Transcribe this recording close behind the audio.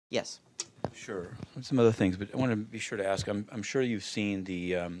Yes. Sure. Some other things, but I want to be sure to ask. I'm sure you've seen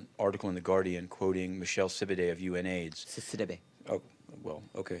the article in The Guardian quoting Michel Sibidé of UNAIDS. Sidibé. Oh, well,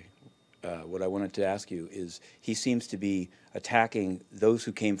 okay. What I wanted to ask you is he seems to be attacking those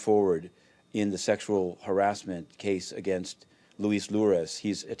who came forward in the sexual harassment case against Luiz Loures.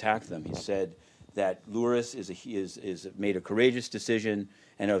 He's attacked them. He said that Loures is made a courageous decision,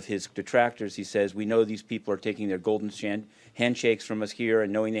 and of his detractors, he says, we know these people are taking their golden handshakes from us here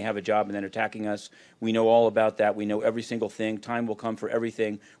and knowing they have a job and then attacking us. We know all about that. We know every single thing. Time will come for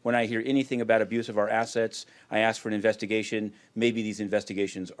everything. When I hear anything about abuse of our assets, I ask for an investigation. Maybe these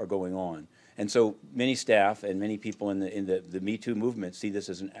investigations are going on. And so many staff and many people in the Me Too movement see this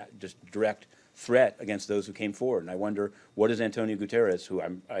as a just direct threat against those who came forward. And I wonder, what does Antonio Guterres, who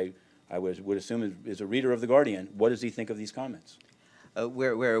I would assume is a reader of The Guardian, what does he think of these comments?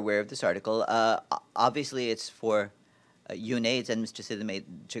 We're aware of this article. Obviously, it's for UNAIDS and Mr. Sidibé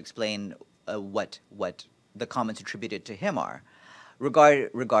to explain what the comments attributed to him are.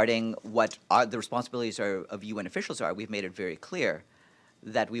 Regarding what the responsibilities of UN officials are, we've made it very clear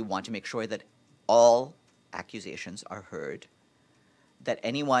that we want to make sure that all accusations are heard, that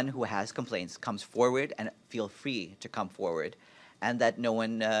anyone who has complaints comes forward and feel free to come forward, and that no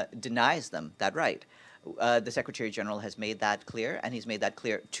one denies them that right. The Secretary General has made that clear, and he's made that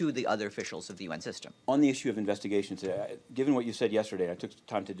clear to the other officials of the UN system. On the issue of investigations, given what you said yesterday, I took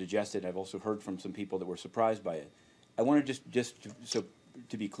time to digest it, and I've also heard from some people that were surprised by it. I want to so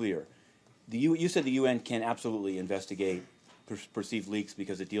to be clear, you said the UN can absolutely investigate perceived leaks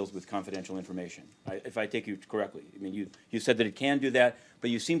because it deals with confidential information. If I take you correctly, I mean, you said that it can do that, but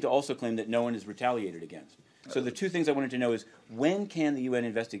you seem to also claim that no one is retaliated against. So the two things I wanted to know is, when can the UN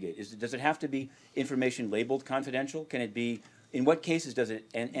investigate? Does it have to be information labeled confidential? Can it be, in what cases does it,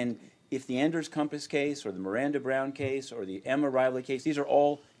 and if the Anders Compass case or the Miranda Brown case or the Emma Riley case, these are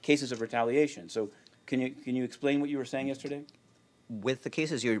all cases of retaliation. So can you explain what you were saying yesterday? With the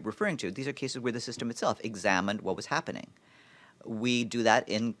cases you're referring to, these are cases where the system itself examined what was happening. We do that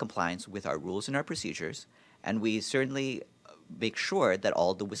in compliance with our rules and our procedures, and we certainly make sure that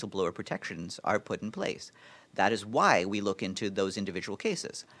all the whistleblower protections are put in place. That is why we look into those individual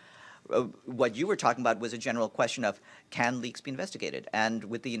cases. What you were talking about was a general question of, can leaks be investigated? And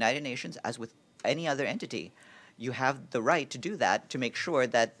with the United Nations, as with any other entity, you have the right to do that to make sure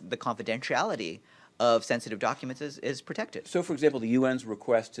that the confidentiality of sensitive documents is protected. So, for example, the UN's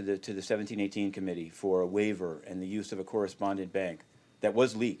request to the 1718 committee for a waiver and the use of a correspondent bank that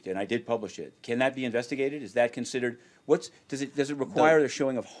was leaked, and I did publish it. Can that be investigated? Is that considered? Does it require a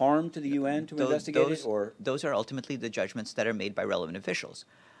showing of harm to the UN to investigate it? Or those are ultimately the judgments that are made by relevant officials.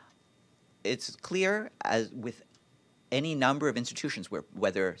 It's clear, as with any number of institutions,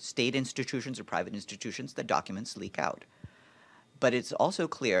 whether state institutions or private institutions, that documents leak out. But it's also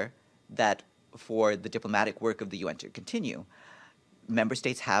clear that for the diplomatic work of the UN to continue, member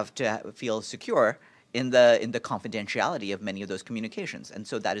states have to feel secure in the confidentiality of many of those communications, and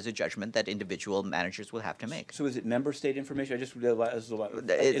so that is a judgment that individual managers will have to make. So is it member state information? I just realized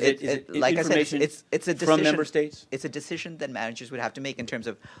like I said, it's a decision from member states. It's a decision that managers would have to make in terms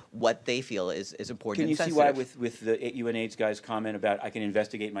of what they feel is important. Can you and see why, with the UNAIDS guys' comment about I can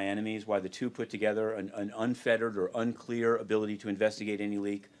investigate my enemies, why the two put together an unfettered or unclear ability to investigate any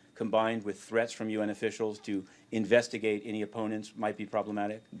leak, combined with threats from UN officials to investigate any opponents, might be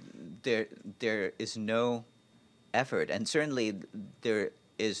problematic? There is no effort, and certainly there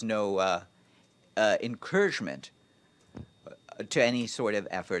is no encouragement to any sort of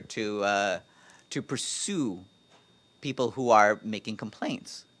effort to pursue people who are making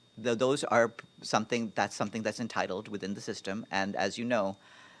complaints. Those are something that's entitled within the system, and as you know,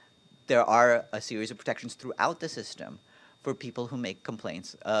 there are a series of protections throughout the system for people who make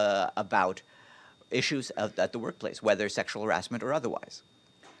complaints about issues at the workplace, whether sexual harassment or otherwise.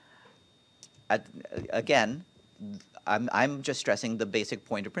 Again, I'm just stressing the basic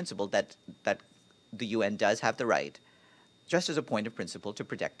point of principle that the UN does have the right, just as a point of principle, to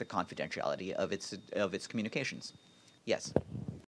protect the confidentiality of its communications. Yes.